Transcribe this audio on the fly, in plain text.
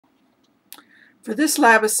For this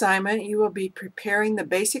lab assignment, you will be preparing the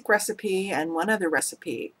basic recipe and one other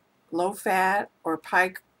recipe, low-fat or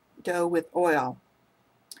pie dough with oil.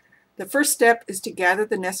 The first step is to gather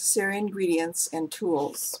the necessary ingredients and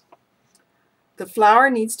tools. The flour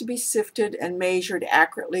needs to be sifted and measured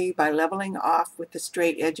accurately by leveling off with the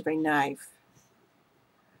straight edge of a knife.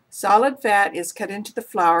 Solid fat is cut into the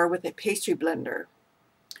flour with a pastry blender.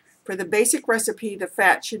 For the basic recipe, the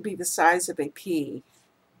fat should be the size of a pea.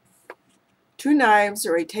 2 knives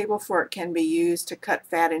or a table fork can be used to cut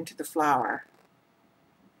fat into the flour.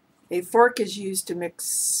 A fork is used to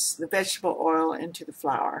mix the vegetable oil into the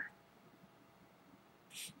flour.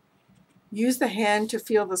 Use the hand to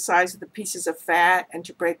feel the size of the pieces of fat and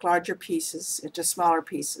to break larger pieces into smaller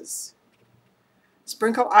pieces.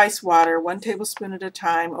 Sprinkle ice water 1 tablespoon at a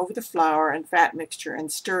time over the flour and fat mixture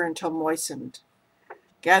and stir until moistened.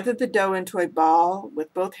 Gather the dough into a ball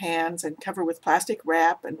with both hands and cover with plastic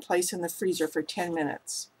wrap and place in the freezer for 10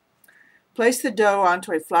 minutes. Place the dough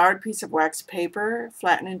onto a floured piece of wax paper,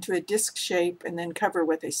 flatten into a disc shape, and then cover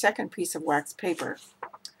with a second piece of wax paper.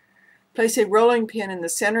 Place a rolling pin in the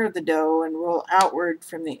center of the dough and roll outward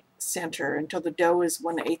from the center until the dough is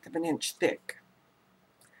 1/8 of an inch thick.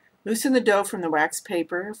 Loosen the dough from the wax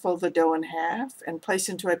paper, fold the dough in half, and place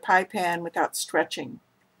into a pie pan without stretching.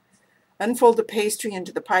 Unfold the pastry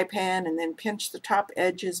into the pie pan and then pinch the top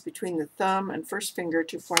edges between the thumb and first finger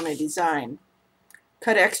to form a design.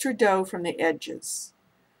 Cut extra dough from the edges.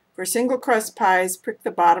 For single crust pies, prick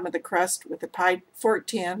the bottom of the crust with a pie fork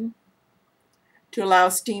tin to allow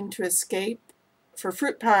steam to escape. For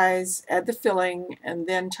fruit pies, add the filling and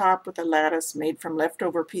then top with a lattice made from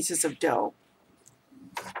leftover pieces of dough.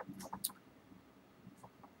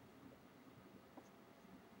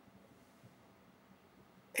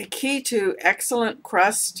 A key to excellent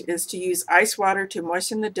crust is to use ice water to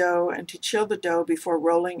moisten the dough and to chill the dough before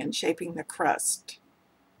rolling and shaping the crust.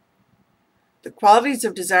 The qualities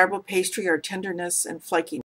of desirable pastry are tenderness and flakiness.